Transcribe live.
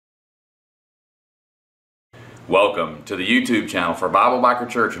Welcome to the YouTube channel for Bible Biker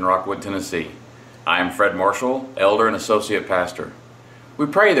Church in Rockwood, Tennessee. I am Fred Marshall, Elder and Associate Pastor. We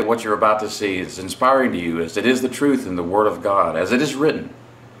pray that what you're about to see is inspiring to you as it is the truth in the Word of God, as it is written.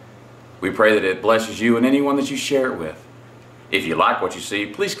 We pray that it blesses you and anyone that you share it with. If you like what you see,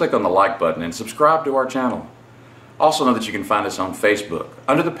 please click on the like button and subscribe to our channel. Also know that you can find us on Facebook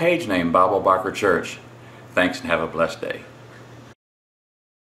under the page name Bible Biker Church. Thanks and have a blessed day.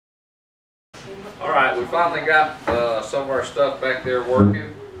 All right, we finally got some of our stuff back there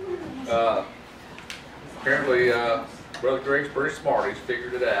working. Apparently, Brother Greg's pretty smart. He's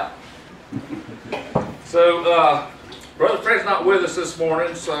figured it out. So, Brother Fred's not with us this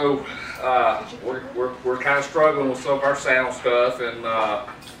morning, so we're kind of struggling with some of our sound stuff and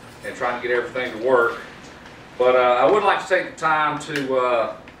trying to get everything to work. But I would like to take the time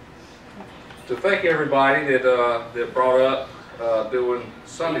to thank everybody that brought up doing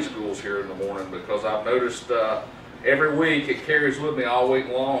Sunday schools here in the morning, because I've noticed every week it carries with me all week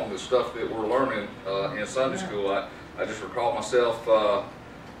long the stuff that we're learning in Sunday school. I just recall myself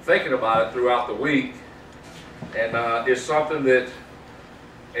thinking about it throughout the week, and it's something that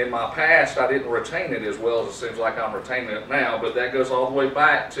in my past I didn't retain it as well as it seems like I'm retaining it now, but that goes all the way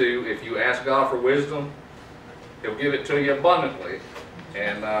back to if you ask God for wisdom, He'll give it to you abundantly.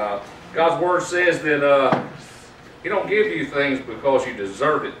 And God's Word says that He don't give you things because you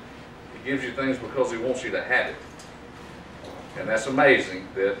deserve it. He gives you things because He wants you to have it. And that's amazing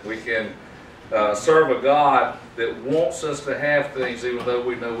that we can serve a God that wants us to have things even though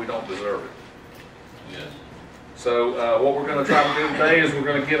we know we don't deserve it. Yes. So what we're going to try to do today is we're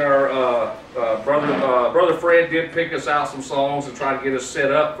going to get our Brother Fred did pick us out some songs and try to get us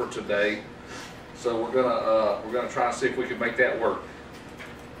set up for today. So we're gonna try and see if we can make that work.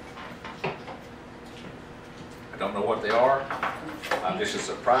 I don't know what they are. I'm just as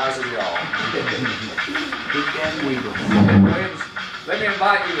surprised as y'all. Let me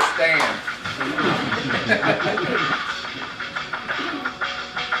invite you to stand.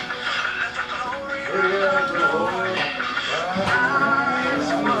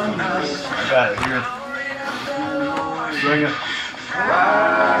 I got it here. Bring it.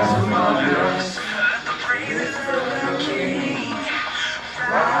 Rise among us.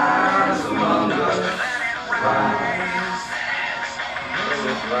 Rise among us, rise,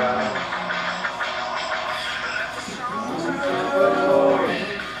 rise.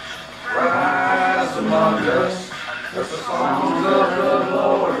 Rise among us, let the songs of the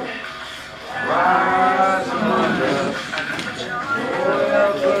Lord. Rise among us, joy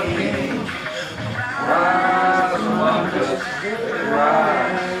of the King. Rise among us,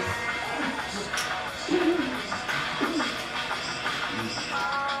 rise.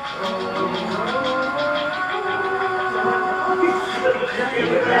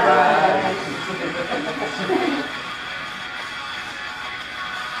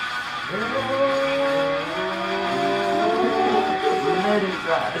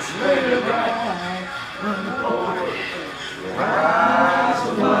 Rise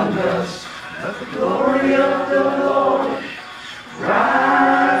among us, let the glory of the Lord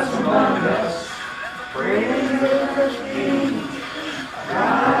rise among us, praise the King.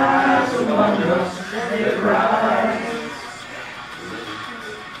 Rise among us, let it rise.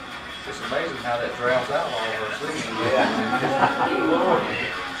 It's amazing how that drowns out all of our singing.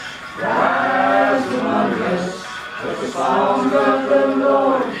 Rise among us, let the songs of the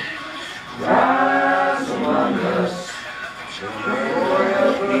Lord rise among us, the glory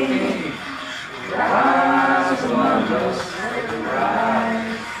of the King. Rise among us, let it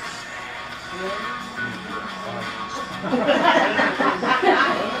rise.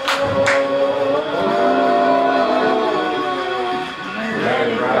 Let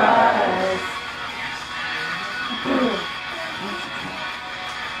it rise.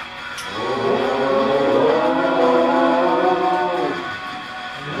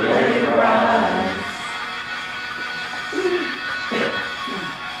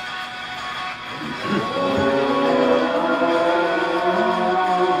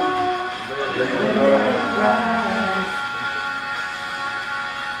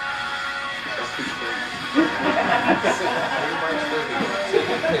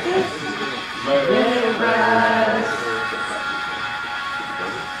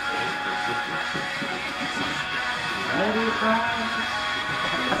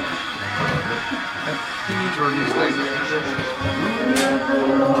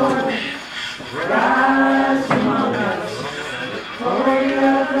 Rise among us, glory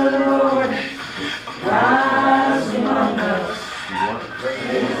of the Lord. Rise among us,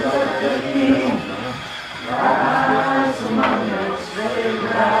 praise of the King. Rise among us, let it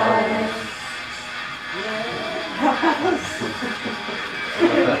rise.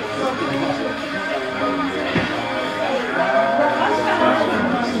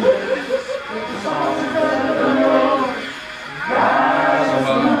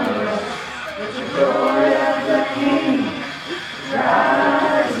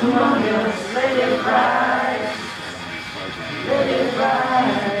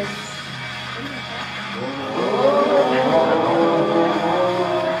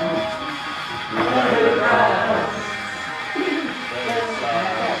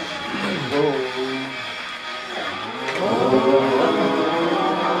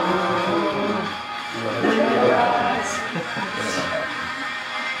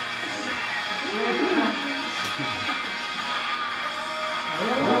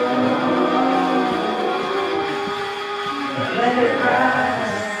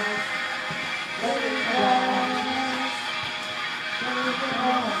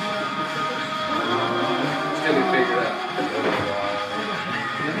 Still be figured out.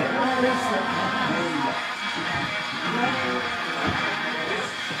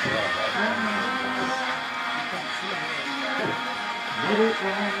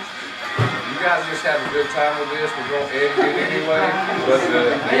 You guys just have a good time with this. We're going to edit it anyway. But the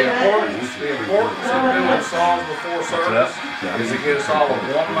importance of doing songs before service is to get us all of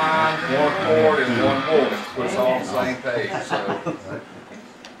one mind, one chord, and one voice. Put us all on the same page. So.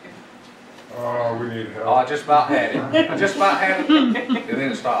 Oh, we need help. Oh, I just about had it. I just about had it, and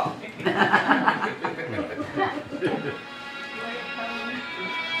then it stopped.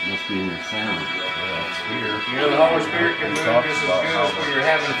 Must be in your sound. Yeah, it's here. You know, the Holy Spirit can move just as good as when you're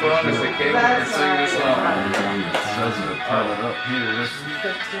having fun as it can when you're singing a song. It says it turn it up here.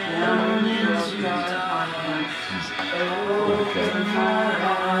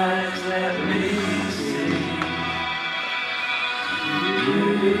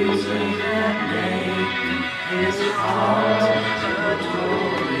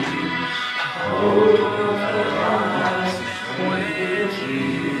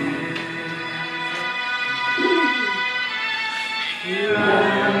 Here I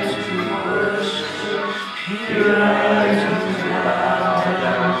am to worship, here I am to bow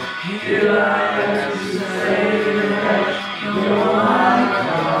down, here I am to say that you're my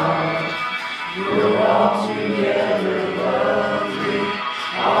God. You're altogether lovely,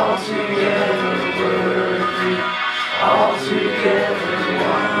 altogether worthy, altogether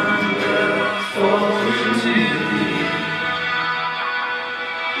wonderful to me.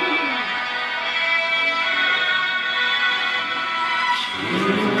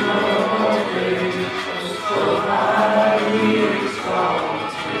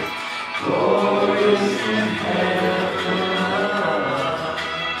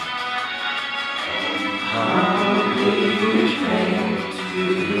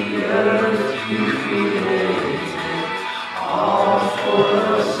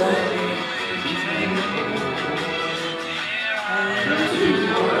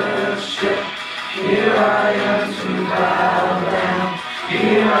 Here I am to bow down,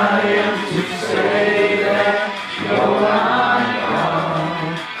 here I am to say that you're my God.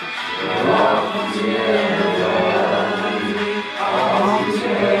 You're altogether lovely,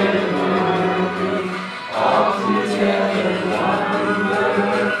 altogether worthy, altogether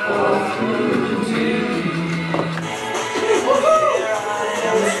wonderful to me.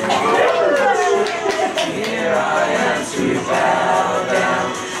 Here I am to bow down,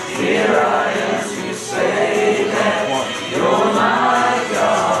 here I am to say that you're my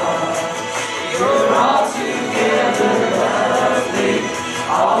God. You're altogether lovely,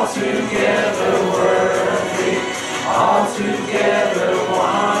 altogether worthy, altogether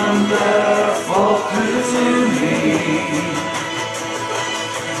wonderful to me.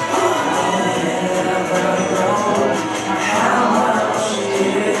 I'll never know how much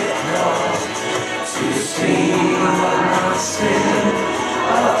it costs to see my sin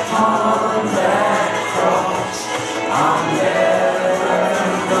upon that cross. I'll never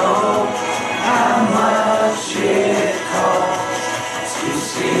know how much it costs to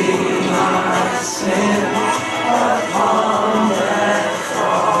see my sin upon that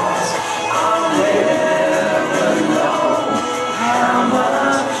cross. I'll never know how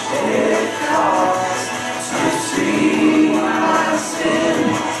much it costs to see my sin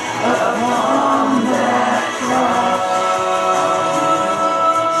upon that cross.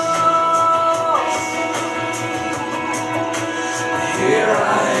 Here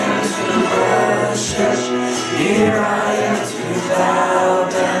I am to worship, here I am to bow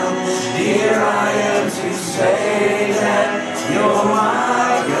down, here I am to say that you're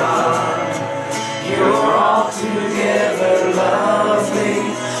my God. You're altogether lovely,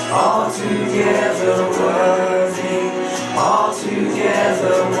 altogether worthy,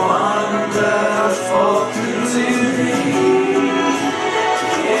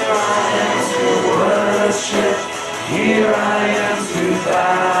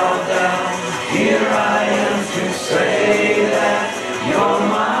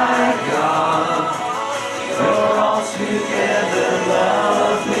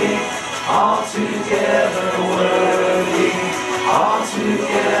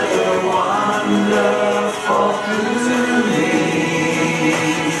 together wonderful to me.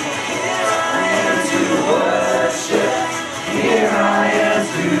 Here I am to worship, here I am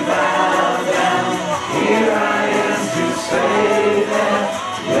to bow down, here I am to say that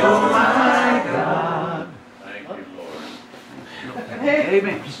you're my God. Thank you, Lord.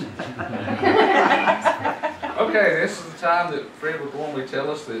 Amen. Okay, this is the time that Fred would normally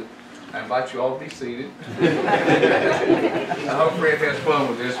tell us that I invite you all to be seated. I hope Fred has fun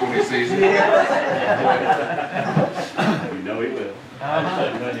with this when he sees it. You know he will. I've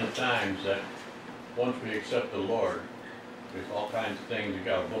said many times that once we accept the Lord, there's all kinds of things. You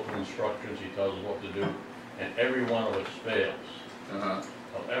got a book of instructions, he tells us what to do, and every one of us fails.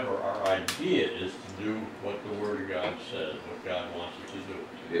 However, our idea is to do what the Word of God says, what God wants us to do.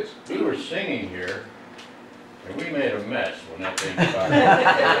 Yes. We were singing here, and we made a mess when that thing started.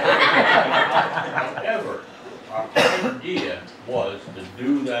 However, our idea was to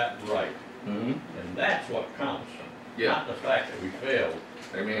do that right. And that's what counts. Yeah. Not the fact that we failed.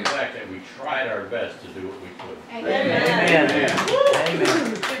 Amen. The fact that we tried our best to do what we could. Amen.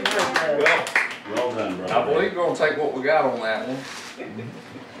 Well done, brother. I believe we're going to take what we got on that one.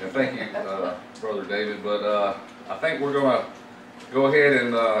 And thank you, Brother David. But I think we're going to go ahead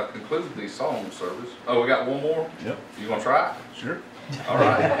and conclude the song service. Oh, we got one more? Yep. You going to try it? Sure. All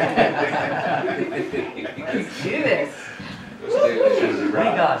right. Let's do this. Let's do this.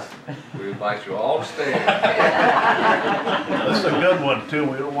 Thank God. We invite you all to stand. This is a good one too.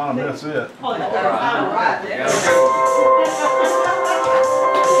 We don't want to miss it. All right. Right. You got a good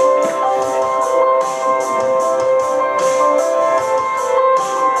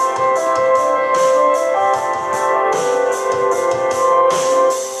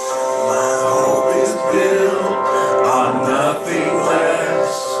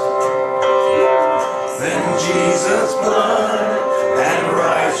Jesus' blood and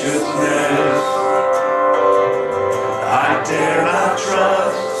righteousness. I dare not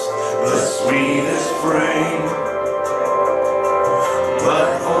trust the sweetest frame, but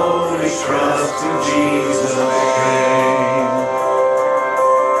wholly trust in Jesus' name.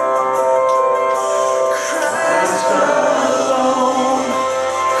 Christ alone,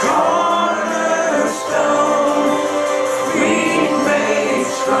 cornerstone, we made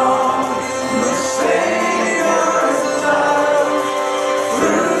strong, the Savior's love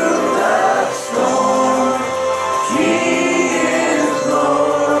through the storm. He is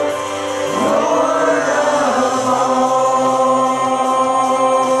Lord, Lord of all.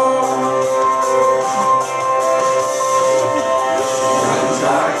 When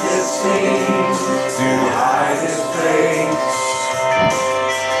darkness seems to hide His face,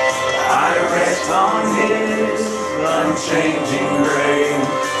 I rest on His unchanging grace.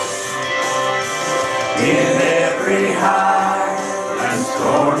 In every high and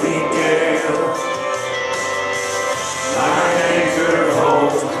stormy gale, my anchor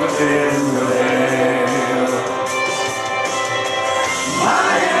holds within the veil.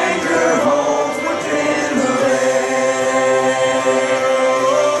 My anchor holds within the veil.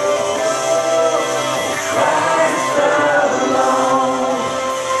 Christ alone,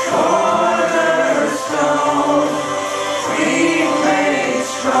 cornerstone, we made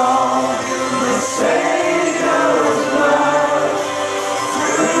strong, the Savior's love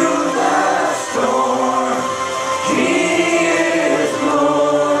through the storm. He is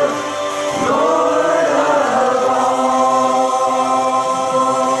Lord,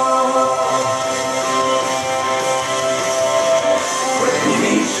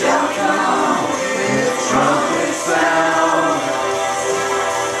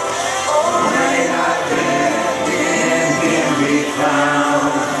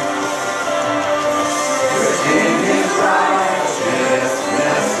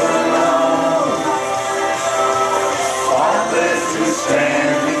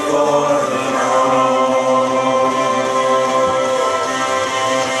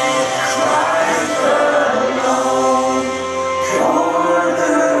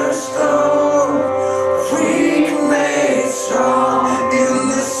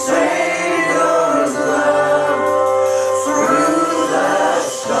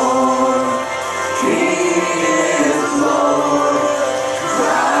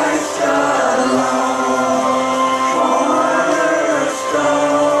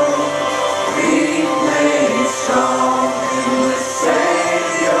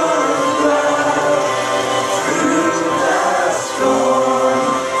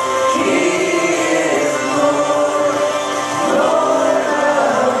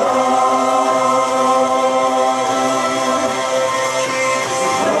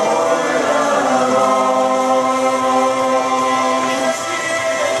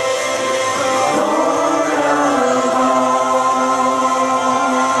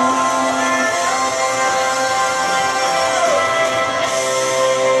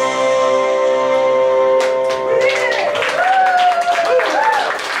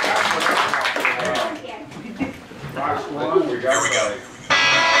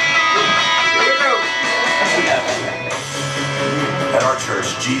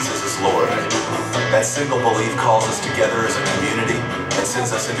 single belief calls us together as a community and sends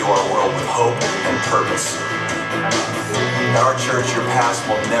us into our world with hope and purpose. At our church, your past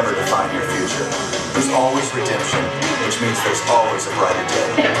will never define your future. There's always redemption, which means there's always a brighter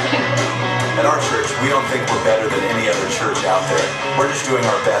day. At our church, we don't think we're better than any other church out there. We're just doing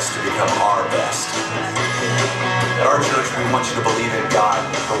our best to become our best. At our church, we want you to believe in God,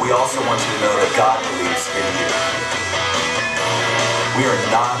 but we also want you to know that God believes in you. We are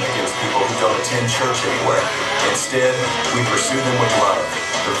not against people who don't attend church anywhere. Instead, we pursue them with love,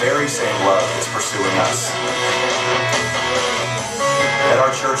 the very same love that's pursuing us. At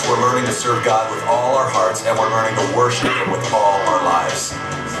our church, we're learning to serve God with all our hearts, and we're learning to worship Him with all our lives.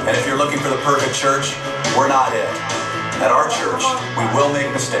 And if you're looking for the perfect church, we're not it. At our church, we will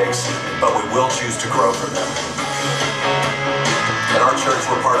make mistakes, but we will choose to grow from them. At our church,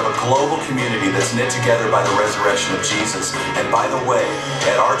 we're part of a global community that's knit together by the resurrection of Jesus. And by the way,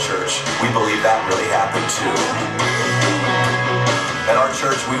 at our church, we believe that really happened too. At our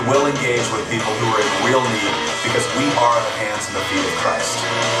church, we will engage with people who are in real need because we are the hands and the feet of Christ.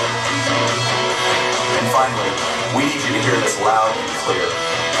 And finally, we need you to hear this loud and clear.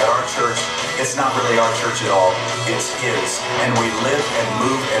 At our church, it's not really our church at all, it's His. And we live and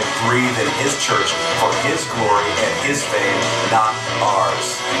move and breathe in His church for His glory and His fame, not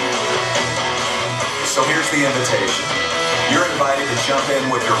ours. So here's the invitation. You're invited to jump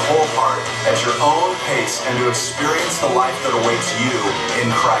in with your whole heart at your own pace and to experience the life that awaits you in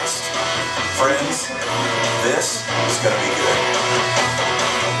Christ. Friends, this is going to be good.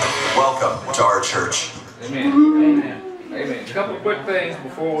 Welcome to our church. Amen. Amen. Amen. A couple of quick things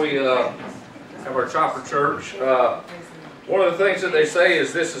before we have our chopper church. One of the things that they say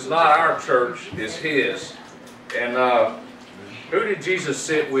is this is not our church, it's His. And who did Jesus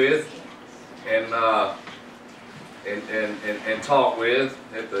sit with and talk with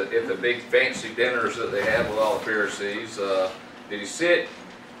at the big fancy dinners that they had with all the Pharisees? Did He sit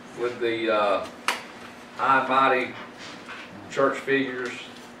with the high and mighty church figures?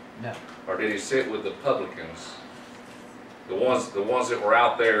 No. Or did He sit with the publicans? The ones that were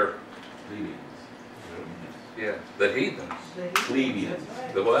out there. Plebeians. Yeah, the heathens. Plebeians.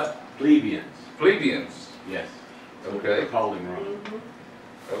 The what? Plebeians. Plebeians. Yes. Okay. They called him wrong.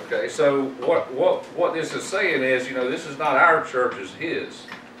 Okay, so what this is saying is, you know, this is not our church, it's His.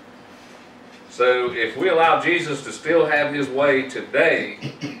 So if we allow Jesus to still have His way today,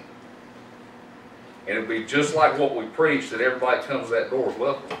 and it'll be just like what we preach, that everybody comes to that door is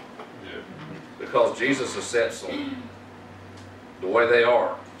welcome. Yeah. Because Jesus has set them the way they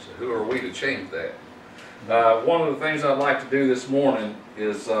are. So who are we to change that? One of the things I'd like to do this morning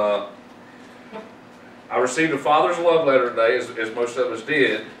is I received a Father's Love letter today, as most of us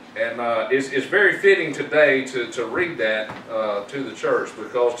did, and it's very fitting today to read that to the church,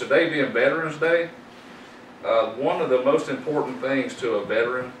 because today being Veterans Day, one of the most important things to a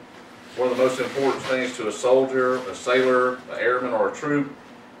veteran, one of the most important things to a soldier, a sailor, an airman, or a troop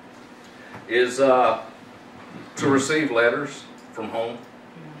is to receive letters from home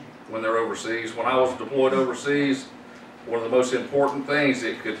when they're overseas. When I was deployed overseas, one of the most important things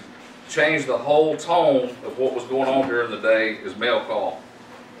that could change the whole tone of what was going on during the day is mail call.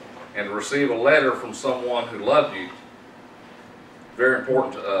 And to receive a letter from someone who loved you, very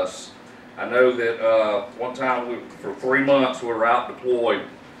important to us. I know that one time for 3 months we were out deployed.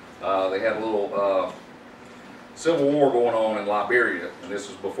 They had a little civil war going on in Liberia, and this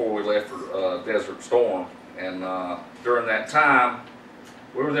was before we left for Desert Storm. And during that time,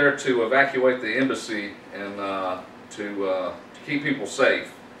 we were there to evacuate the embassy and to keep people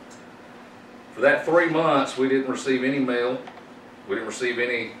safe. For that 3 months, we didn't receive any mail. We didn't receive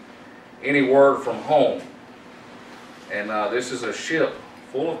any word from home. And this is a ship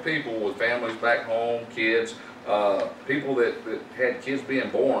full of people with families back home, kids, people that had kids being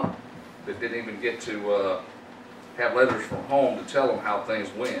born that didn't even get to have letters from home to tell them how things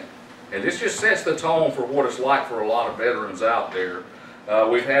went. And this just sets the tone for what it's like for a lot of veterans out there.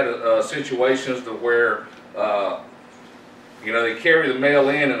 We've had situations to where, you know, they carry the mail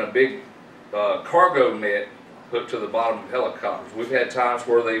in a big cargo net hooked to the bottom of helicopters. We've had times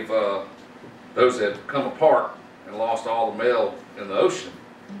where they've those have come apart and lost all the mail in the ocean.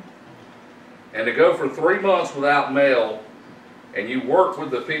 And to go for 3 months without mail, and you work with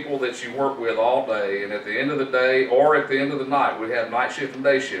the people that you work with all day, and at the end of the day or at the end of the night, we have night shift and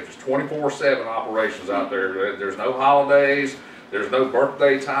day shift. It's 24/7 operations out there. There's no holidays. There's no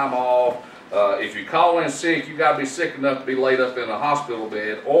birthday time off. If you call in sick, you got to be sick enough to be laid up in a hospital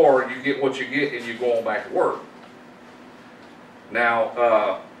bed, or you get what you get and you go on back to work.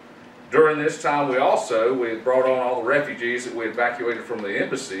 Now, during this time, we had brought on all the refugees that we evacuated from the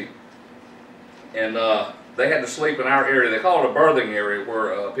embassy, And they had to sleep in our area. They call it a berthing area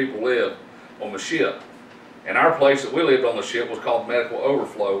where people live on the ship. And our place that we lived on the ship was called medical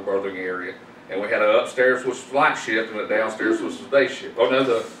overflow berthing area. And we had an upstairs which was night shift, and the downstairs was the day shift. Oh no,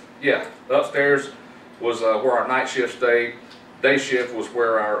 the upstairs was where our night shift stayed. Day shift was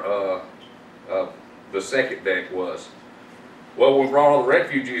where our the second deck was. Well, when we brought all the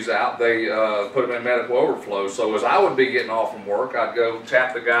refugees out, they put them in medical overflow. So as I would be getting off from work, I'd go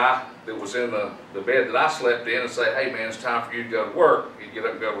tap the guy that was in the bed that I slept in and say, hey man, it's time for you to go to work. He'd get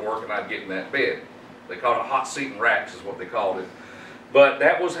up and go to work, and I'd get in that bed. They called it hot seat and racks is what they called it. But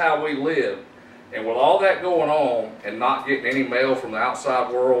that was how we lived. And with all that going on and not getting any mail from the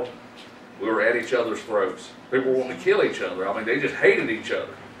outside world, we were at each other's throats. People were wanting to kill each other. I mean, they just hated each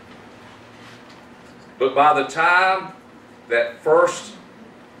other. But by the time that first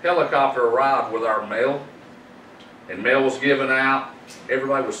helicopter arrived with our mail, and mail was given out,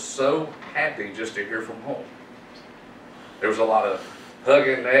 everybody was so happy just to hear from home. There was a lot of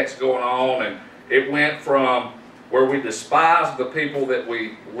hugging necks going on, and it went from where we despised the people that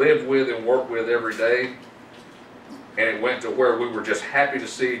we lived with and worked with every day, and it went to where we were just happy to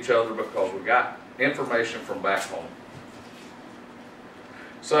see each other because we got information from back home.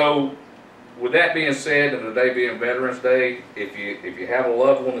 So with that being said, and today being Veterans Day, if you have a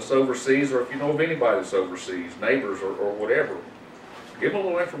loved one that's overseas, or if you know of anybody that's overseas, neighbors or whatever, give them a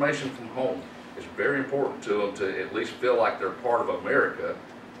little information from home. It's very important to them to at least feel like they're part of America,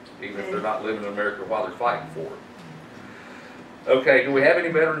 even if they're not living in America while they're fighting for it. Okay, do we have any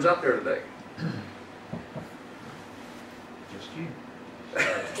veterans up there today? Just you.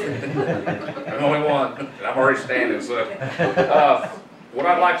 I'm only one, and I'm already standing, so. What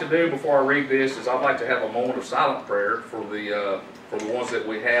I'd like to do before I read this is I'd like to have a moment of silent prayer for the ones that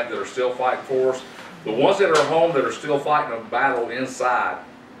we have that are still fighting for us. The ones that are home that are still fighting a battle inside.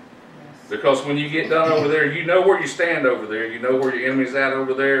 Because when you get done over there, you know where you stand over there, you know where your enemy's at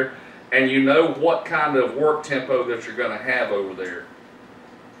over there, and you know what kind of work tempo that you're going to have over there.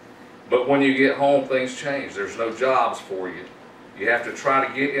 But when you get home, things change. There's no jobs for you. You have to try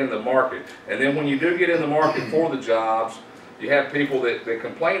to get in the market. And then when you do get in the market for the jobs, you have people that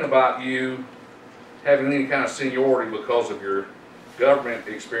complain about you having any kind of seniority because of your government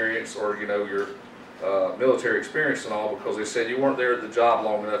experience or your military experience and all, because they said you weren't there at the job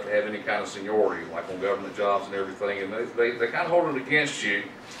long enough to have any kind of seniority, like on government jobs and everything. And they kind of hold it against you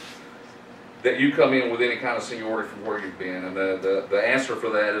that you come in with any kind of seniority from where you've been. And the answer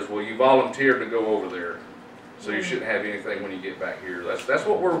for that is, well, you volunteered to go over there, so you shouldn't have anything when you get back here. That's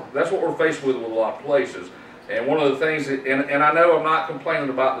what we're faced with a lot of places. And one of the things, and I know I'm not complaining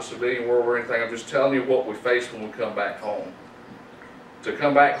about the civilian world or anything, I'm just telling you what we face when we come back home. To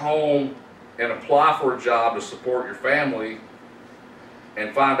come back home and apply for a job to support your family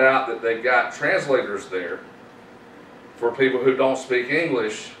and find out that they've got translators there for people who don't speak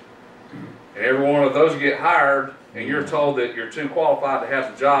English, and every one of those get hired, and you're told that you're too qualified to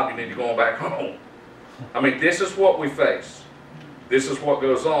have the job, you need to go back home. I mean, this is what we face. This is what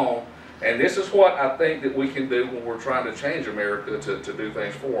goes on. And this is what I think that we can do when we're trying to change America to do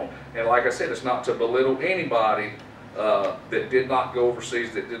things for them. And like I said, it's not to belittle anybody that did not go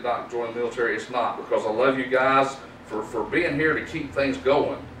overseas, that did not join the military. It's not, because I love you guys for being here to keep things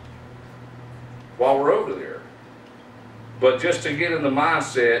going while we're over there. But just to get in the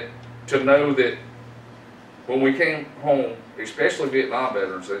mindset to know that when we came home, especially Vietnam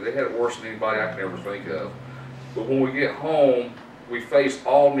veterans, they had it worse than anybody I can ever think of. But when we get home, we face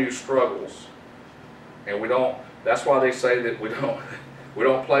all new struggles, and that's why they say that we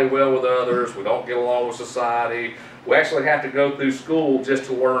don't play well with others, we don't get along with society. We actually have to go through school just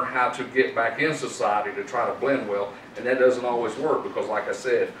to learn how to get back in society to try to blend well, and that doesn't always work, because like I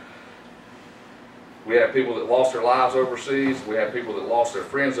said, we have people that lost their lives overseas, we have people that lost their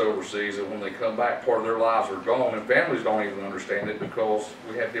friends overseas, and when they come back, part of their lives are gone, and families don't even understand it because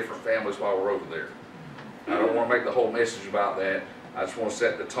we have different families while we're over there. I don't want to make the whole message about that. I just want to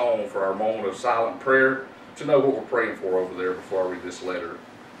set the tone for our moment of silent prayer to know what we're praying for over there before I read this letter.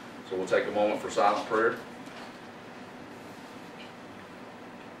 So we'll take a moment for silent prayer.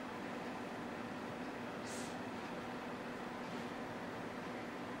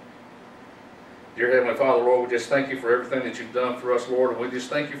 Dear Heavenly Father, Lord, we just thank you for everything that you've done for us, Lord, and we just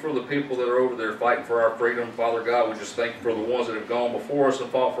thank you for the people that are over there fighting for our freedom. Father God, we just thank you for the ones that have gone before us and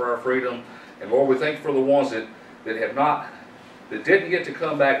fought for our freedom. And Lord, we thank you for the ones that didn't get to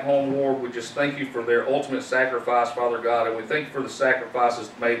come back home, Lord. We just thank you for their ultimate sacrifice, Father God, and we thank you for the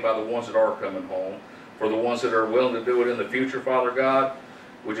sacrifices made by the ones that are coming home, for the ones that are willing to do it in the future, Father God.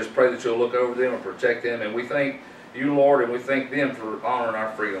 We just pray that you'll look over them and protect them, and we thank you, Lord, and we thank them for honoring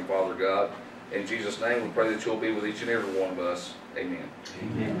our freedom, Father God. In Jesus' name, we pray that you'll be with each and every one of us. Amen.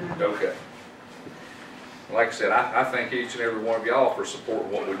 Amen. Okay. Like I said, I thank each and every one of y'all for supporting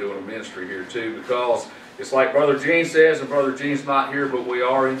what we're doing in ministry here too, because it's like Brother Gene says, and Brother Gene's not here, but we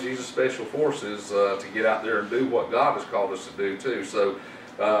are in Jesus Special Forces to get out there and do what God has called us to do too. So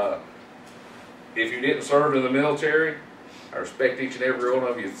if you didn't serve in the military, I respect each and every one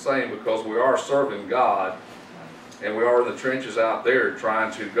of you the same, because we are serving God, and we are in the trenches out there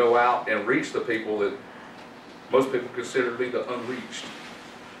trying to go out and reach the people that most people consider to be the unreached.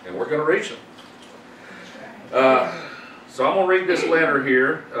 And we're going to reach them. So I'm going to read this letter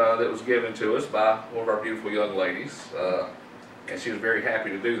here that was given to us by one of our beautiful young ladies, and she was very happy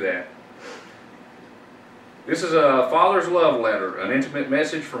to do that. This is a father's love letter, an intimate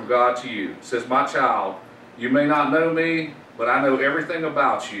message from God to you. It says, "My child, you may not know me, but I know everything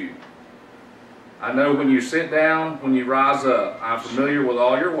about you. I know when you sit down, when you rise up. I'm familiar with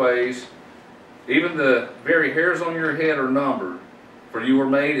all your ways. Even the very hairs on your head are numbered, for you were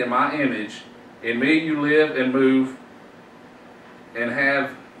made in my image. In me you live and move and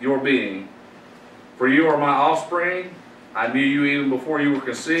have your being. For you are my offspring. I knew you even before you were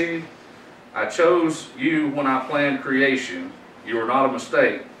conceived. I chose you when I planned creation. You are not a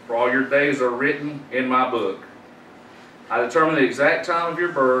mistake, for all your days are written in my book. I determined the exact time of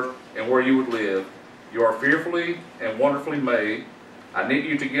your birth and where you would live. You are fearfully and wonderfully made. I knit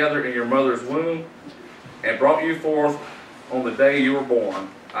you together in your mother's womb and brought you forth on the day you were born.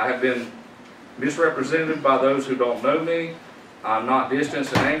 I have been misrepresented by those who don't know me. I am not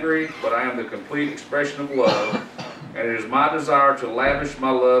distant and angry, but I am the complete expression of love, and it is my desire to lavish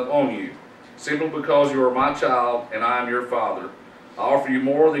my love on you, simply because you are my child and I am your father. I offer you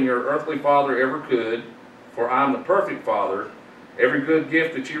more than your earthly father ever could, for I am the perfect father. Every good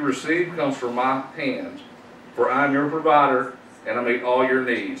gift that you receive comes from my hand, for I am your provider, and I meet all your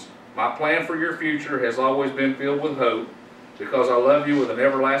needs. My plan for your future has always been filled with hope, because I love you with an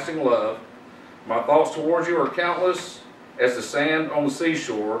everlasting love. My thoughts towards you are countless as the sand on the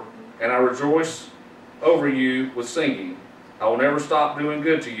seashore, and I rejoice over you with singing. I will never stop doing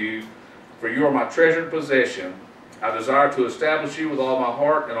good to you, for you are my treasured possession. I desire to establish you with all my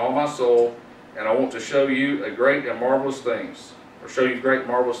heart and all my soul, and I want to show you great and marvelous things. If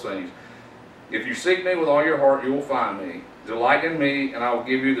you seek me with all your heart, you will find me. Delight in me, and I will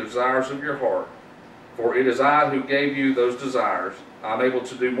give you the desires of your heart. For it is I who gave you those desires. I am able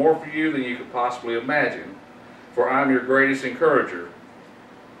to do more for you than you could possibly imagine, for I am your greatest encourager.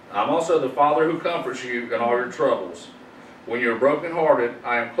 I am also the Father who comforts you in all your troubles. When you are brokenhearted,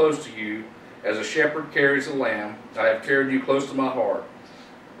 I am close to you, as a shepherd carries a lamb. I have carried you close to my heart.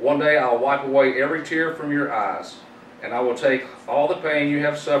 One day I will wipe away every tear from your eyes, and I will take all the pain you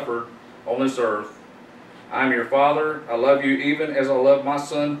have suffered on this earth. I am your Father. I love you even as I love my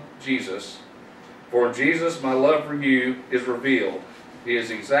Son, Jesus. For in Jesus, my love for you is revealed. He is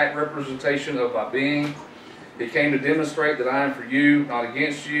the exact representation of my being. He came to demonstrate that I am for you, not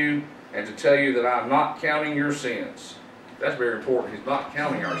against you, and to tell you that I am not counting your sins. That's very important. He's not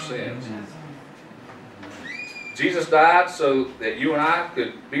counting our sins. Jesus died so that you and I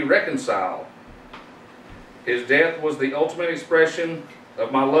could be reconciled. His death was the ultimate expression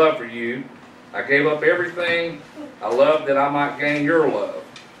of my love for you. I gave up everything I loved that I might gain your love.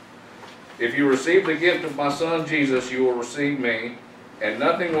 If you receive the gift of my Son Jesus, you will receive me, and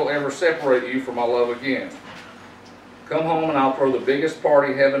nothing will ever separate you from my love again. Come home and I'll throw the biggest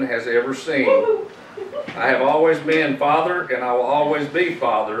party heaven has ever seen. I have always been Father, and I will always be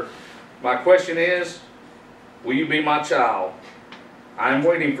Father. My question is, will you be my child? I am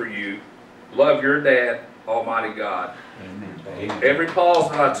waiting for you. Love your dad, Almighty God. Amen. Every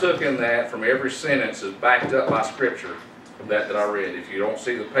pause that I took in that from every sentence is backed up by Scripture from that I read. If you don't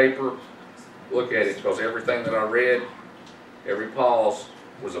see the paper, look at it, because everything that I read, every pause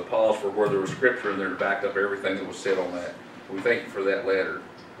was a pause for where there was Scripture in there to back up everything that was said on that. We thank you for that letter.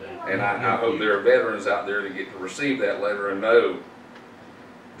 And I hope there are veterans out there that get to receive that letter and know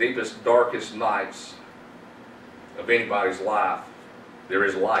deepest, darkest nights of anybody's life, there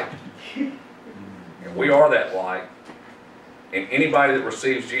is light. And we are that light. And anybody that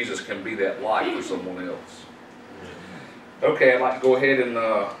receives Jesus can be that light for someone else. Okay, I'd like to go ahead and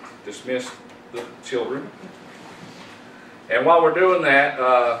dismiss the children. And while we're doing that,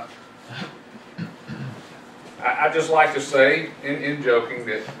 I'd just like to say, in joking,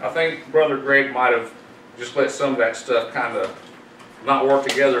 that I think Brother Greg might have just let some of that stuff kind of not work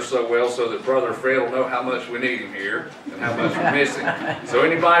together so well, so that Brother Fred will know how much we need him here and how much we're missing. So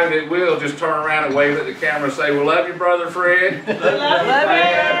anybody that will, just turn around and wave at the camera and say, "We love you, Brother Fred." Love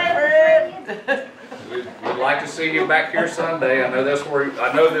you, Fred. we'd like to see you back here Sunday. I know this is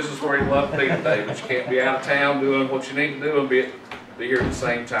where you'd love to be today, but you can't be out of town doing what you need to do and be here at the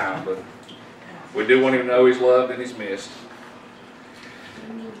same time. But we do want him to know he's loved and he's missed.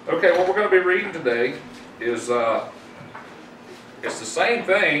 Okay, what we're going to be reading today is it's the same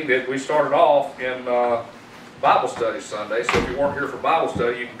thing that we started off in Bible study Sunday. So if you weren't here for Bible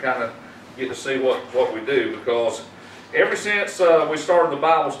study, you can kind of get to see what we do, because ever since we started the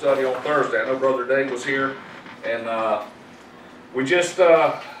Bible study on Thursday, I know Brother Dave was here, and we just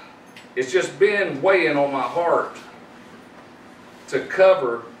it's just been weighing on my heart to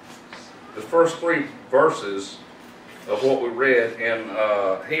cover the first 3 verses of what we read in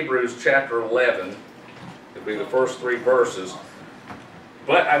Hebrews chapter 11. It'll be the first 3 verses.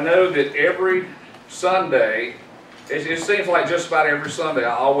 But I know that every Sunday, it seems like just about every Sunday,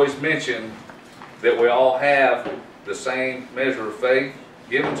 I always mention that we all have the same measure of faith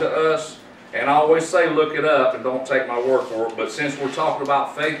given to us. And I always say look it up and don't take my word for it. But since we're talking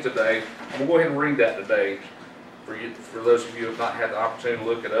about faith today, I'm going to go ahead and read that today for those of you who have not had the opportunity to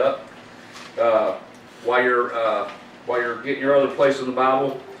look it up. While you're getting your other place in the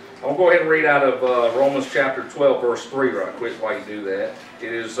Bible, I'm going to go ahead and read out of Romans chapter 12, verse 3 right quick while you do that.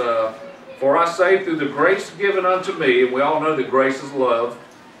 It is, for I say, through the grace given unto me, and we all know that grace is love,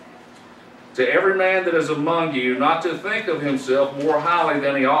 to every man that is among you, not to think of himself more highly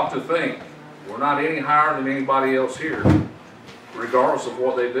than he ought to think. We're not any higher than anybody else here, regardless of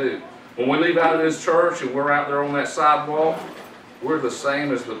what they do. When we leave out of this church and we're out there on that sidewalk, we're the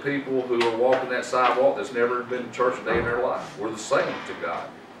same as the people who are walking that sidewalk that's never been to church a day in their life. We're the same to God.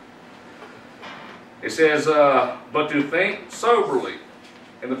 It says, but to think soberly.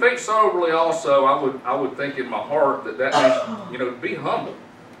 And to think soberly also, I would think in my heart that means, to be humble.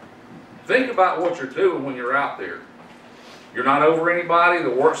 Think about what you're doing when you're out there. You're not over anybody. The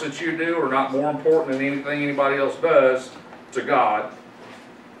works that you do are not more important than anything anybody else does to God.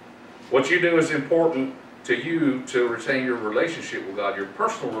 What you do is important to you to retain your relationship with God, your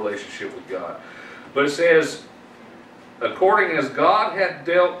personal relationship with God. But it says, according as God hath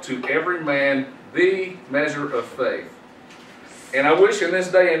dealt to every man the measure of faith. And I wish in this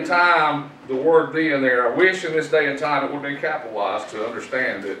day and time, the word "the" in there, I wish in this day and time it would be capitalized to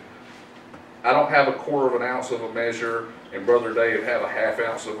understand that I don't have a quarter of an ounce of a measure, and Brother Dave have a half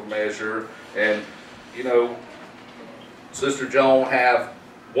ounce of a measure, and Sister Joan have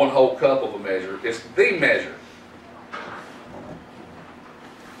 1 whole cup of a measure. It's the measure.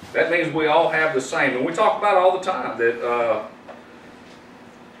 That means we all have the same. And we talk about it all the time that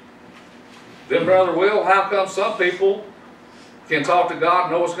then Brother Will, how come some people can talk to God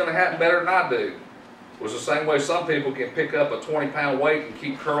and know what's going to happen better than I do? It was the same way some people can pick up a 20-pound weight and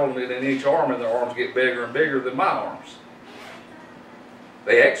keep curling it in each arm, and their arms get bigger and bigger than my arms.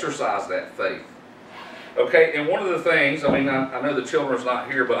 They exercise that faith. Okay, and one of the things, I know the children's not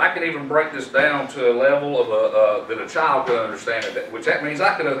here, but I can even break this down to a level of that a child could understand it, which that means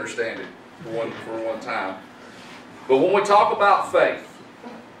I could understand it for one time. But when we talk about faith,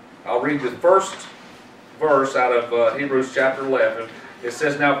 I'll read the first verse out of Hebrews chapter 11. It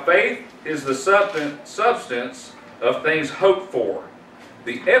says, now faith is the substance of things hoped for,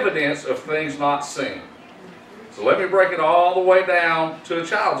 the evidence of things not seen. So let me break it all the way down to a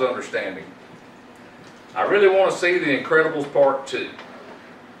child's understanding. I really want to see The Incredibles Part 2.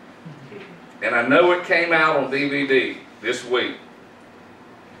 And I know it came out on DVD this week.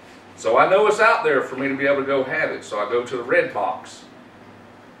 So I know it's out there for me to be able to go have it. So I go to the red box.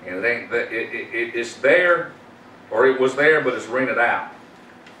 And it's there, or it was there, but it's rented out.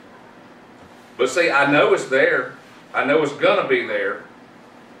 But see, I know it's there. I know it's going to be there.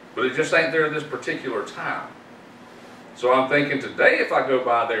 But it just ain't there this particular time. So I'm thinking today if I go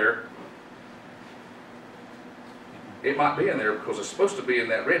by there, it might be in there because it's supposed to be in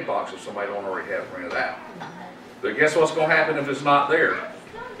that red box if somebody don't already have it rented out. But guess what's going to happen if it's not there?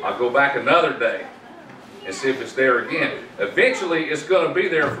 I'll go back another day and see if it's there again. Eventually, it's going to be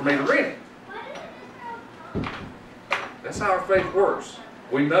there for me to rent it. That's how our faith works.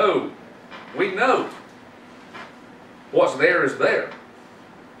 We know what's there is there.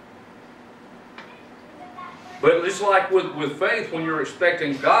 But just like with faith, when you're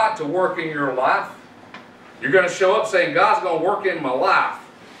expecting God to work in your life, you're going to show up saying, God's going to work in my life.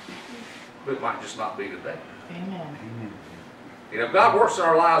 But it might just not be today. Amen. God works in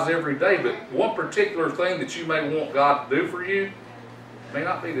our lives every day, but one particular thing that you may want God to do for you may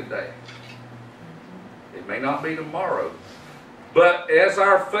not be today. It may not be tomorrow. But as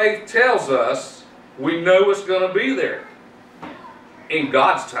our faith tells us, we know it's going to be there in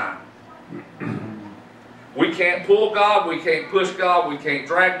God's time. We can't pull God, we can't push God, we can't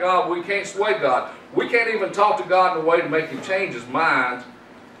drag God, we can't sway God. We can't even talk to God in a way to make Him change His mind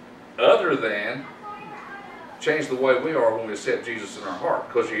other than change the way we are when we accept Jesus in our heart.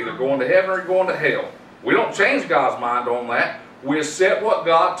 Because you're either going to heaven or you're going to hell. We don't change God's mind on that. We accept what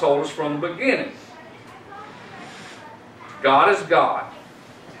God told us from the beginning. God is God.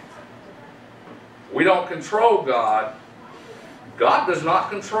 We don't control God. God does not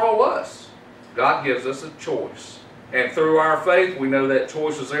control us. God gives us a choice. And through our faith, we know that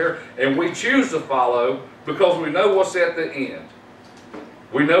choice is there. And we choose to follow because we know what's at the end.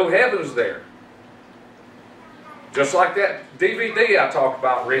 We know heaven's there. Just like that DVD I talked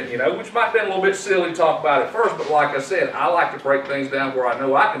about written, which might have been a little bit silly to talk about at first, but like I said, I like to break things down where I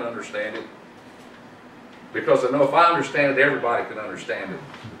know I can understand it. Because I know if I understand it, everybody can understand it.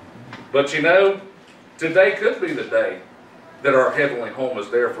 But today could be the day that our heavenly home is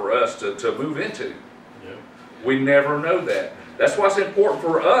there for us to move into. Yeah. We never know that. That's why it's important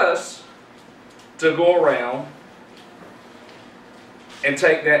for us to go around and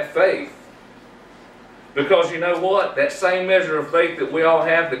take that faith. Because you know what? That same measure of faith that we all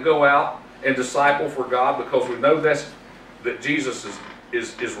have to go out and disciple for God, because we know that Jesus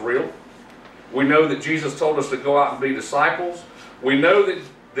is real. We know that Jesus told us to go out and be disciples. We know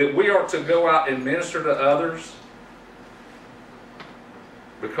that we are to go out and minister to others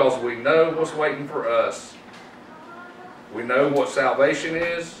because we know what's waiting for us. We know what salvation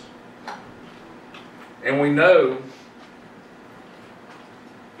is. And we know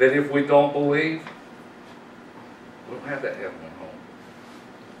that if we don't believe, we don't have that heavenly home.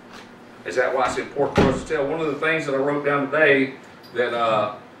 Is that why it's important for us to tell? One of the things that I wrote down today that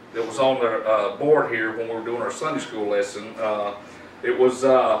was on the board here when we were doing our Sunday school lesson, it was,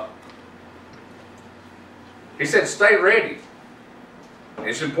 he said, stay ready.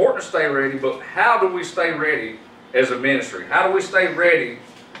 It's important to stay ready, but how do we stay ready as a ministry? How do we stay ready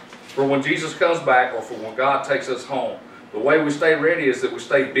for when Jesus comes back or for when God takes us home? The way we stay ready is that we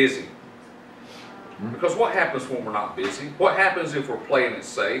stay busy. Because what happens when we're not busy? What happens if we're playing it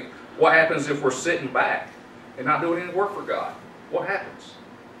safe? What happens if we're sitting back and not doing any work for God? What happens?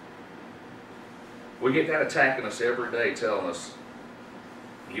 We get that attacking us every day telling us,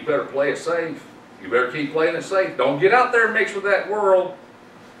 you better play it safe. You better keep playing it safe. Don't get out there and mix with that world.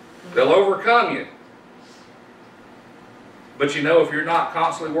 They'll overcome you. But if you're not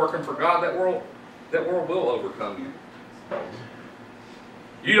constantly working for God, that world will overcome you.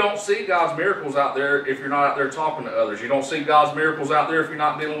 You don't see God's miracles out there if you're not out there talking to others. You don't see God's miracles out there if you're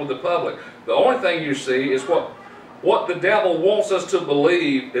not dealing with the public. The only thing you see is what the devil wants us to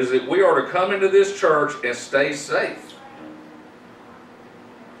believe is that we are to come into this church and stay safe.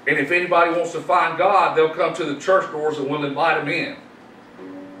 And if anybody wants to find God, they'll come to the church doors and we'll invite them in.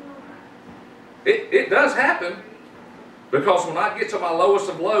 It does happen. Because when I get to my lowest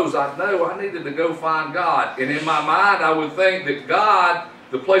of lows, I know I needed to go find God. And in my mind, I would think that God,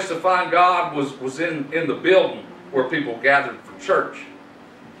 the place to find God was in the building where people gathered for church.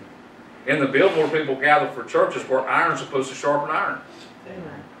 In the building where people gather for church is where iron's supposed to sharpen iron.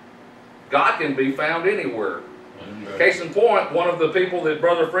 Amen. God can be found anywhere. Amen. Case in point, one of the people that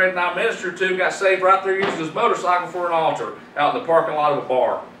Brother Fred and I ministered to got saved right there using his motorcycle for an altar out in the parking lot of a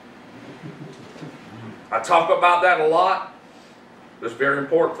bar. I talk about that a lot. It's very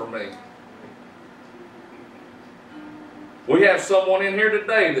important for me. We have someone in here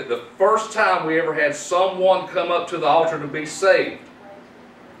today that the first time we ever had someone come up to the altar to be saved,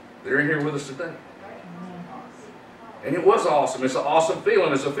 they're in here with us today. And it was awesome. It's an awesome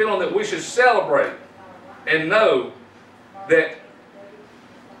feeling. It's a feeling that we should celebrate and know that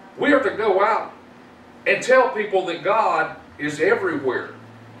we are to go out and tell people that God is everywhere.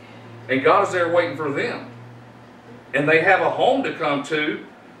 And God is there waiting for them. And they have a home to come to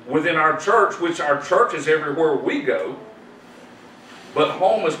within our church, which our church is everywhere we go. But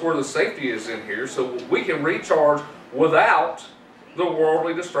home is where the safety is in here, so we can recharge without the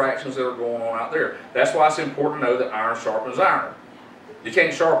worldly distractions that are going on out there. That's why it's important to know that iron sharpens iron. You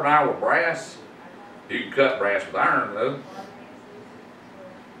can't sharpen iron with brass. You can cut brass with iron, though.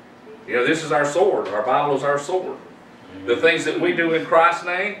 This is our sword. Our Bible is our sword. The things that we do in Christ's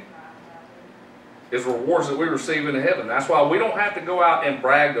name is rewards that we receive in heaven. That's why we don't have to go out and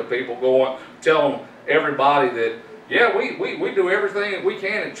brag to people, tell them, everybody that, yeah, we do everything that we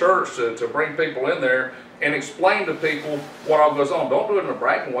can at church to bring people in there and explain to people what all goes on. Don't do it in a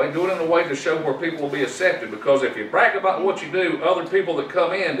bragging way. Do it in a way to show where people will be accepted. Because if you brag about what you do, other people that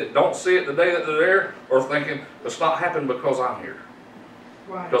come in that don't see it the day that they're there are thinking, it's not happening because I'm here.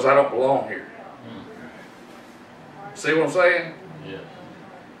 Right. Because I don't belong here. See what I'm saying? Yes.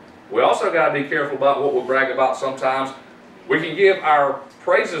 We also got to be careful about what we brag about sometimes. We can give our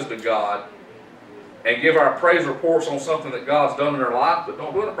praises to God and give our praise reports on something that God's done in their life, but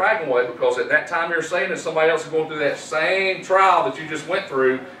don't do it in a bragging way, because at that time you're saying that somebody else is going through that same trial that you just went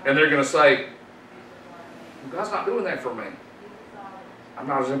through, and they're going to say, God's not doing that for me. I'm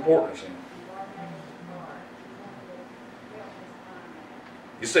not as important as him.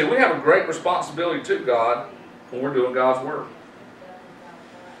 You see, we have a great responsibility to God when we're doing God's work.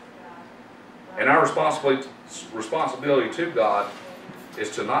 And our responsibility to God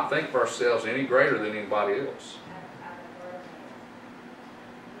is to not think of ourselves any greater than anybody else.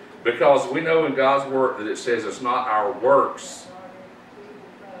 Because we know in God's work that it says it's not our works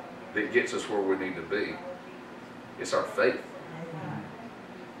that gets us where we need to be. It's our faith.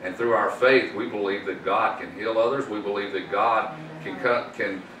 And through our faith, we believe that God can heal others. We believe that God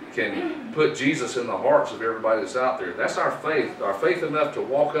can put Jesus in the hearts of everybody that's out there. That's our faith. Our faith enough to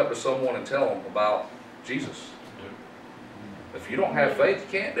walk up to someone and tell them about Jesus. If you don't have faith,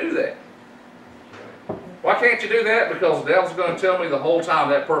 you can't do that. Why can't you do that? Because the devil's going to tell me the whole time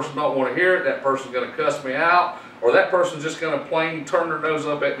that person don't want to hear it, that person's going to cuss me out, or that person's just going to plain turn their nose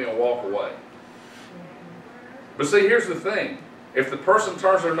up at me and walk away. But see, here's the thing. If the person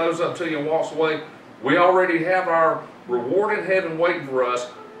turns their nose up to you and walks away, we already have our reward in heaven waiting for us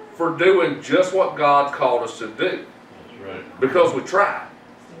for doing just what God called us to do. That's right. Because we tried.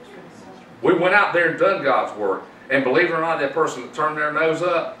 We went out there and done God's work. And believe it or not, that person that turned their nose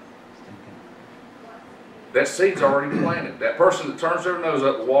up, that seed's already planted. That person that turns their nose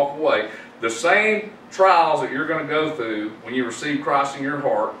up will walk away. The same trials that you're going to go through when you receive Christ in your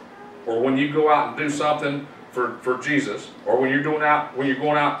heart, or when you go out and do something for Jesus, or when you're going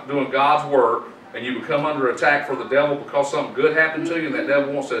out doing God's work, and you become under attack for the devil because something good happened to you, and that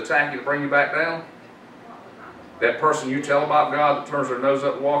devil wants to attack you to bring you back down. That person you tell about God that turns their nose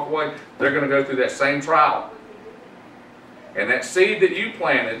up and walk away, they're going to go through that same trial. And that seed that you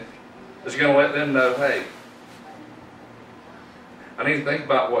planted is going to let them know, hey, I need to think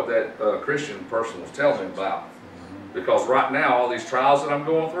about what that Christian person was telling me about. Because right now, all these trials that I'm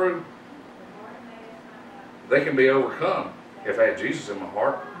going through, they can be overcome if I have Jesus in my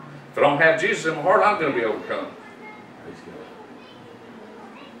heart. If I don't have Jesus in my heart, I'm going to be overcome.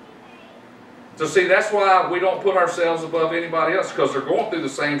 So see, that's why we don't put ourselves above anybody else, because they're going through the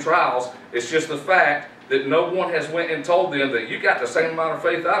same trials. It's just the fact that no one has went and told them that you got the same amount of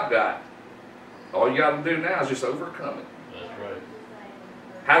faith I've got. All you got to do now is just overcome it. That's right.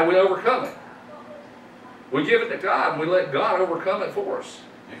 How do we overcome it? We give it to God and we let God overcome it for us.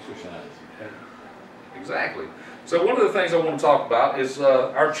 Exercise. Exactly. So one of the things I want to talk about is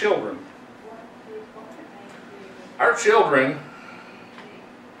our children. Our children,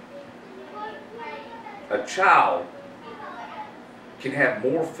 a child can have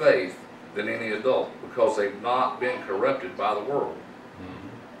more faith than any adult because they've not been corrupted by the world.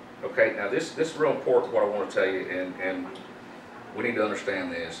 Okay, now this is real important what I want to tell you, and we need to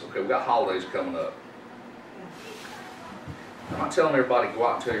understand this. Okay, we've got holidays coming up. I'm not telling everybody go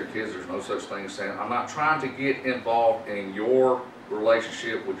out and tell your kids there's no such thing as Santa. I'm not trying to get involved in your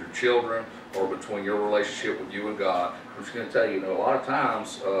relationship with your children or between your relationship with you and God. I'm just going to tell you, a lot of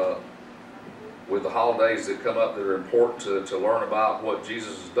times with the holidays that come up that are important to learn about what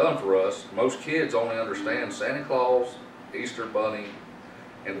Jesus has done for us, most kids only understand Santa Claus, Easter Bunny,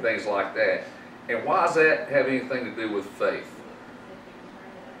 and things like that. And why does that have anything to do with faith?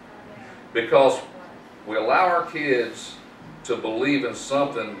 Because we allow our kids to believe in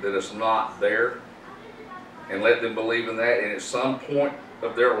something that is not there and let them believe in that, and at some point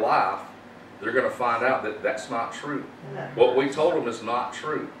of their life they're going to find out that that's not true. What we told them is not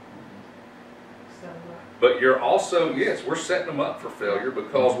true. But you're also, yes, we're setting them up for failure,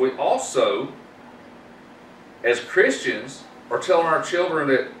 because we also, as Christians, are telling our children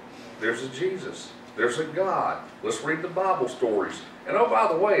that there's a Jesus, there's a God. Let's read the Bible stories. And oh,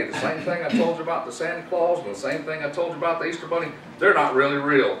 by the way, the same thing I told you about the Santa Claus and the same thing I told you about the Easter Bunny, they're not really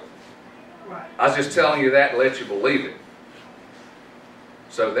real. Right. I was just telling you that to let you believe it.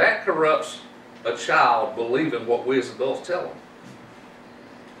 So that corrupts a child believing what we as adults tell them.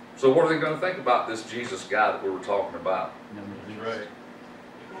 So what are they going to think about this Jesus guy that we were talking about? That's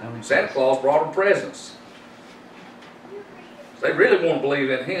right. Santa Claus brought them presents. They really want to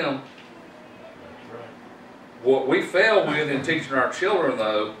believe in him. That's right. What we fail with in teaching our children,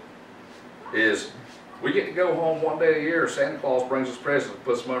 though, is we get to go home one day a year, Santa Claus brings us presents and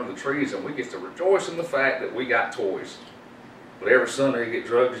puts them under the trees, and we get to rejoice in the fact that we got toys. But every Sunday you get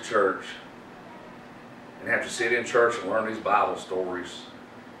drugged to church and have to sit in church and learn these Bible stories.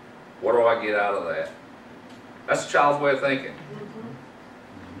 What do I get out of that? That's a child's way of thinking.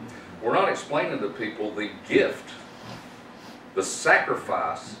 we're not explaining to people the gift, the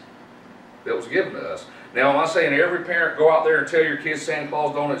sacrifice that was given to us. Now, am I saying every parent go out there and tell your kids Santa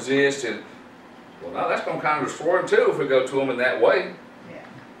Claus don't exist? And well, now that's going to kind of destroy them too if we go to them in that way. Yeah.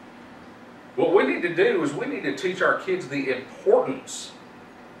 What we need to do is we need to teach our kids the importance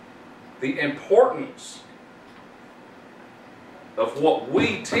of what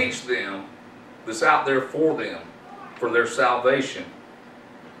we teach them that's out there for them, for their salvation.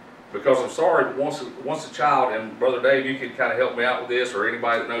 Because I'm sorry, once a child, and Brother Dave, you can kind of help me out with this, or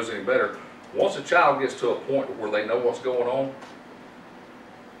anybody that knows any better, once a child gets to a point where they know what's going on,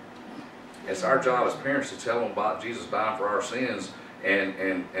 it's our job as parents to tell them about Jesus dying for our sins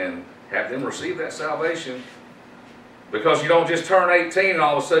and have them receive that salvation. Because you don't just turn 18 and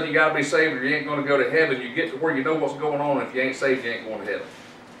all of a sudden you got to be saved or you ain't going to go to heaven. You get to where you know what's going on, and if you ain't saved, you ain't going to heaven.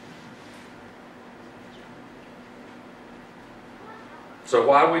 So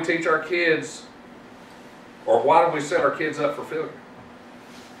why do we teach our kids, or why do we set our kids up for failure?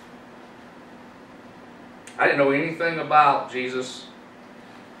 I didn't know anything about Jesus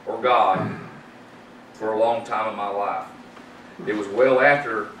or God for a long time in my life. It was well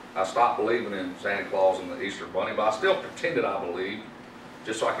after I stopped believing in Santa Claus and the Easter Bunny, but I still pretended I believed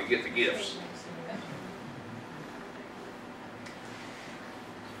just so I could get the gifts.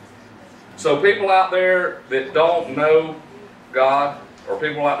 So people out there that don't know God, or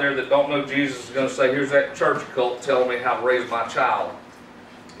people out there that don't know Jesus, is going to say, here's that church cult telling me how to raise my child.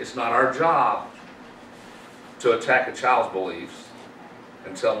 It's not our job to attack a child's beliefs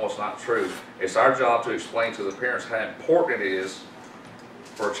and tell them what's not true. It's our job to explain to the parents how important it is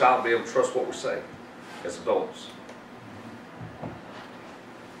for a child to be able to trust what we say as adults.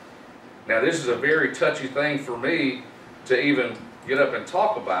 Now, this is a very touchy thing for me to even get up and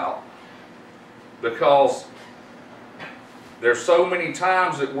talk about, because there's so many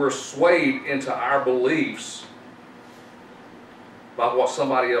times that we're swayed into our beliefs by what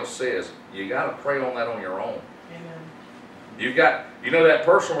somebody else says. You got to pray on that on your own. Amen. You know that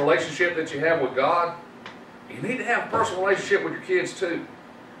personal relationship that you have with God? You need to have a personal relationship with your kids too,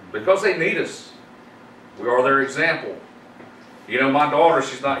 because they need us. We are their example. You know, my daughter,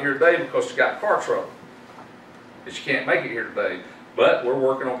 she's not here today because she's got car trouble. And she can't make it here today, but we're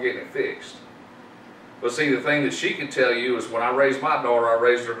working on getting it fixed. But see, the thing that she can tell you is when I raised my daughter, I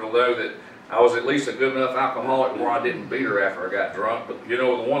raised her to know that I was at least a good enough alcoholic where I didn't beat her after I got drunk. But you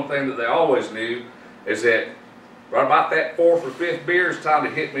know, the one thing that they always knew is that right about that 4th or 5th beer, it's time to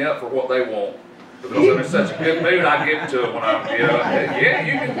hit me up for what they want. Because I'm in such a good mood, I give it to them when I'm, you know, yeah,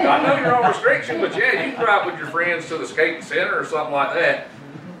 you can, I know you're on restriction, but yeah, you can go out with your friends to the skating center or something like that.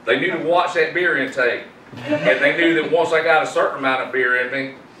 They knew to watch that beer intake. And they knew that once I got a certain amount of beer in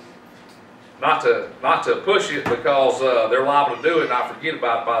me, not to push it, because they're liable to do it and I forget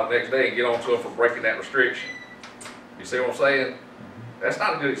about it by the next day and get on to them for breaking that restriction. You see what I'm saying? That's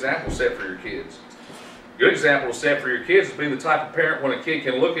not a good example to set for your kids. Good example to set for your kids is be the type of parent when a kid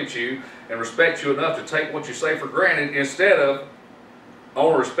can look at you and respect you enough to take what you say for granted, instead of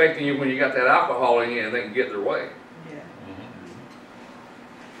only respecting you when you got that alcohol in you and they can get their way. Yeah.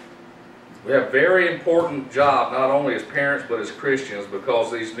 We have a very important job, not only as parents but as Christians,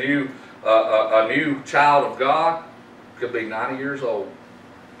 because these a new child of God could be 90 years old.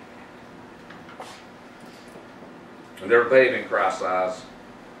 And they're a babe in Christ's eyes.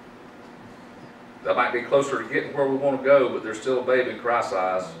 That might be closer to getting where we want to go, but they're still a babe in Christ's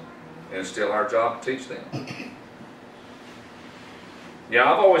eyes, and it's still our job to teach them. Yeah,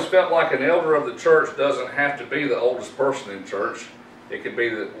 I've always felt like an elder of the church doesn't have to be the oldest person in church. It could be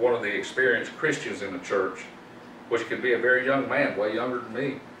one of the experienced Christians in the church, which could be a very young man, way younger than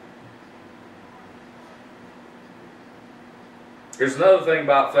me. Here's another thing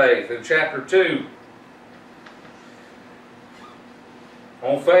about faith. In chapter 2,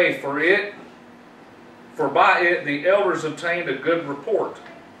 on faith, for by it the elders obtained a good report.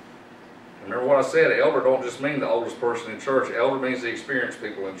 Remember what I said, elder don't just mean the oldest person in church. Elder means the experienced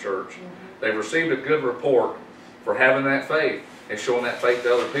people in church. They've received a good report for having that faith and showing that faith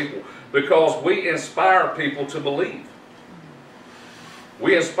to other people, because we inspire people to believe.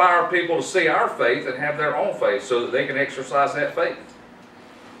 We inspire people to see our faith and have their own faith so that they can exercise that faith.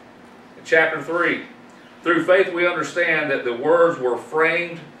 In chapter 3, through faith we understand that the words were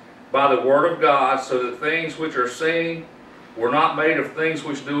framed by the word of God, so that things which are seen were not made of things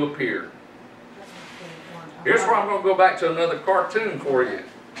which do appear. Here's where I'm going to go back to another cartoon for you.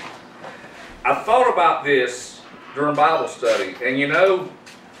 I thought about this during Bible study, and you know,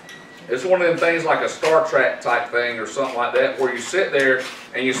 it's one of them things like a Star Trek type thing or something like that, where you sit there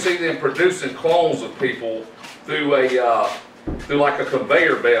and you see them producing clones of people through like a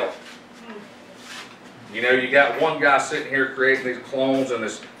conveyor belt. You know, you got one guy sitting here creating these clones, and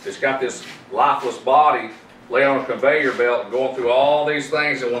it's got this lifeless body laying on a conveyor belt and going through all these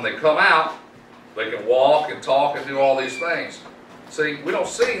things, and when they come out, they can walk and talk and do all these things. See, we don't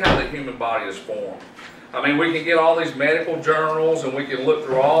see how the human body is formed. I mean, we can get all these medical journals, and we can look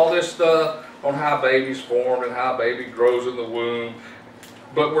through all this stuff on how a baby's formed and how a baby grows in the womb,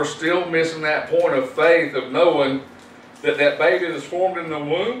 but we're still missing that point of faith of knowing that that baby that's formed in the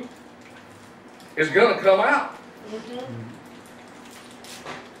womb is going to come out.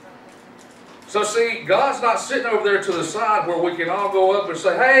 So see, God's not sitting over there to the side where we can all go up and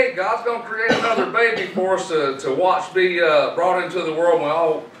say, hey, God's going to create another baby for us to watch be brought into the world. And we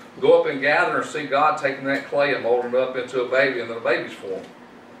all go up and gather and see God taking that clay and molding it up into a baby, and then a baby's formed.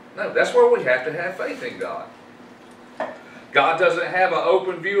 No, that's where we have to have faith in God. God doesn't have an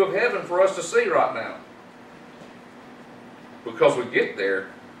open view of heaven for us to see right now, because we get there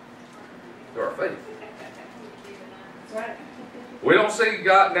through our faith. That's right. We don't see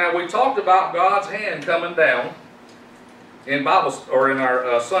God. Now, we talked about God's hand coming down in Bible, or in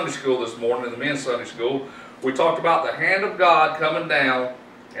our Sunday school this morning, in the men's Sunday school. We talked about the hand of God coming down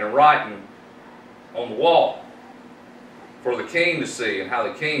and writing on the wall for the king to see, and how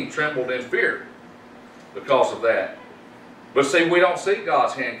the king trembled in fear because of that. But see, we don't see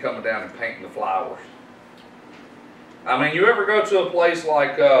God's hand coming down and painting the flowers. I mean, you ever go to a place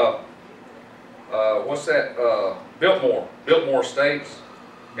like, what's that, Biltmore Estates,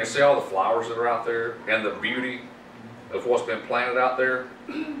 and see all the flowers that are out there, and the beauty of what's been planted out there?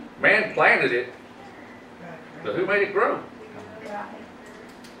 Man planted it, but who made it grow?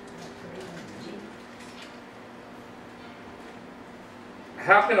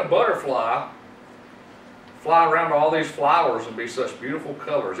 How can a butterfly fly around to all these flowers and be such beautiful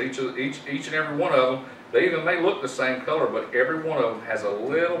colors? Each and every one of them, they even may look the same color, but every one of them has a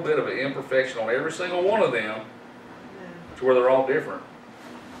little bit of an imperfection on every single one of them, to where they're all different.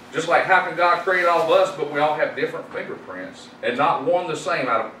 Just like, how can God create all of us, but we all have different fingerprints, and not one the same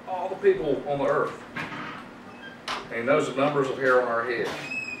out of all the people on the earth? And He knows the numbers of hair on our head,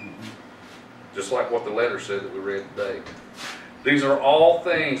 just like what the letter said that we read today. These are all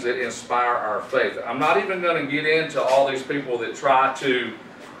things that inspire our faith. I'm not even going to get into all these people that try to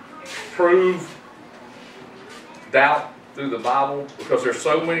prove doubt through the Bible, because there's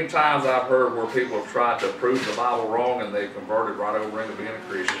so many times I've heard where people have tried to prove the Bible wrong, and they've converted right over into being a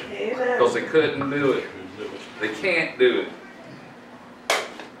Christian because they couldn't do it. They can't do it.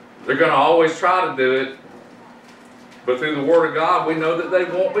 They're going to always try to do it, but through the Word of God, we know that they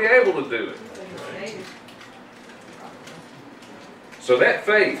won't be able to do it. So that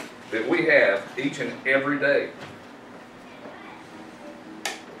faith that we have each and every day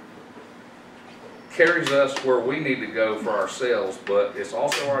carries us where we need to go for ourselves, but it's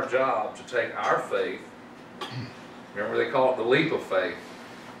also our job to take our faith. Remember, they call it the leap of faith.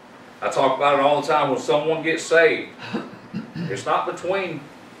 I talk about it all the time. When someone gets saved, it's not between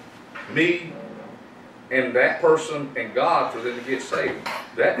me and that person and God for them to get saved.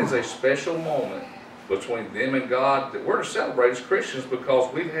 That is a special moment between them and God that we're to celebrate as Christians,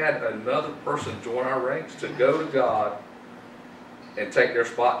 because we've had another person join our ranks to go to God and take their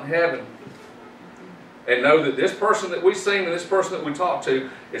spot in heaven. And know that this person that we sing and this person that we talk to,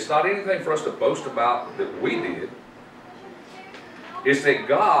 it's not anything for us to boast about that we did. It's that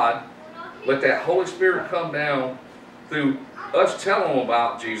God let that Holy Spirit come down through us telling them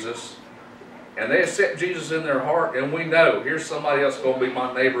about Jesus, and they accept Jesus in their heart, and we know, here's somebody else going to be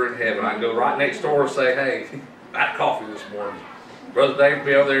my neighbor in heaven. I can go right next door and say, hey, I had coffee this morning. Brother Dave will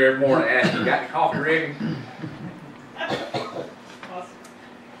be over there every morning asking, you got your coffee ready?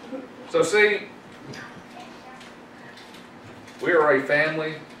 So see, we are a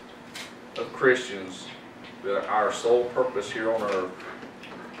family of Christians that our sole purpose here on earth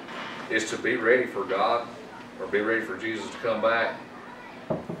is to be ready for God, or be ready for Jesus to come back,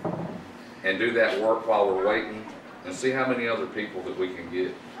 and do that work while we're waiting, and see how many other people that we can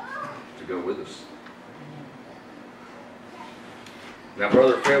get to go with us. Now,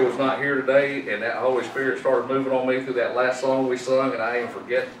 Brother Fred was not here today, and that Holy Spirit started moving on me through that last song we sung, and I even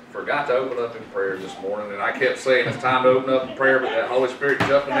forgot to open up in prayer this morning, and I kept saying it's time to open up in prayer, but that Holy Spirit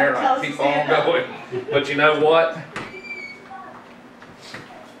jumped in there, and I keep on going. But you know what?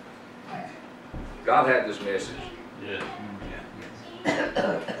 God had this message. Yes.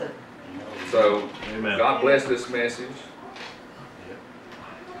 So, Amen. God bless this message.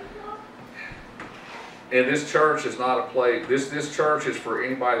 And this church is not a place, this church is for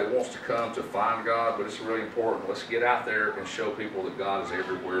anybody that wants to come to find God, but it's really important. Let's get out there and show people that God is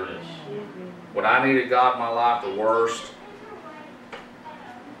everywhere. When I needed God in my life the worst,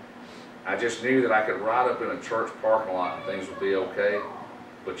 I just knew that I could ride up in a church parking lot and things would be okay.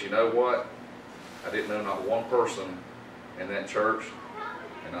 But you know what? I didn't know not one person in that church,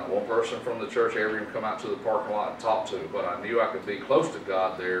 and not one person from the church I ever even come out to the parking lot and talk to. But I knew I could be close to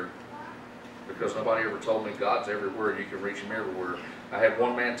God there because nobody ever told me God's everywhere and you can reach Him everywhere. I had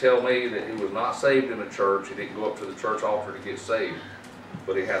one man tell me that he was not saved in the church. He didn't go up to the church altar to get saved,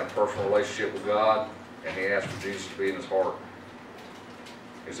 but he had a personal relationship with God, and he asked for Jesus to be in his heart.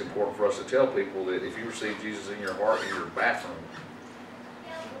 It's important for us to tell people that if you receive Jesus in your heart in your bathroom,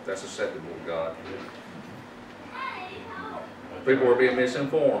 that's acceptable to God. People are being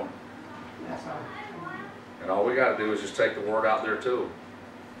misinformed. And all we got to do is just take the word out there to them.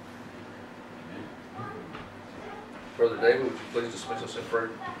 Brother David, would you please dismiss us in prayer?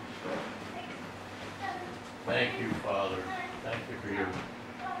 Thank you, Father. Thank you for your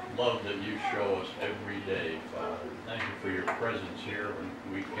love that you show us every day, Father. Thank you for your presence here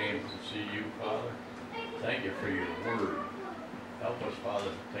when we came to see you, Father. Thank you for your word. Help us, Father,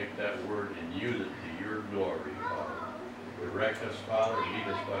 to take that word and use it to your glory, Father. Direct us, Father. Lead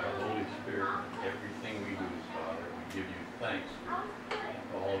us by the Holy Spirit in everything we do, Father. We give you thanks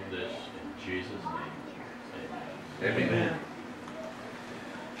for all of this in Jesus' name. Amen. Amen.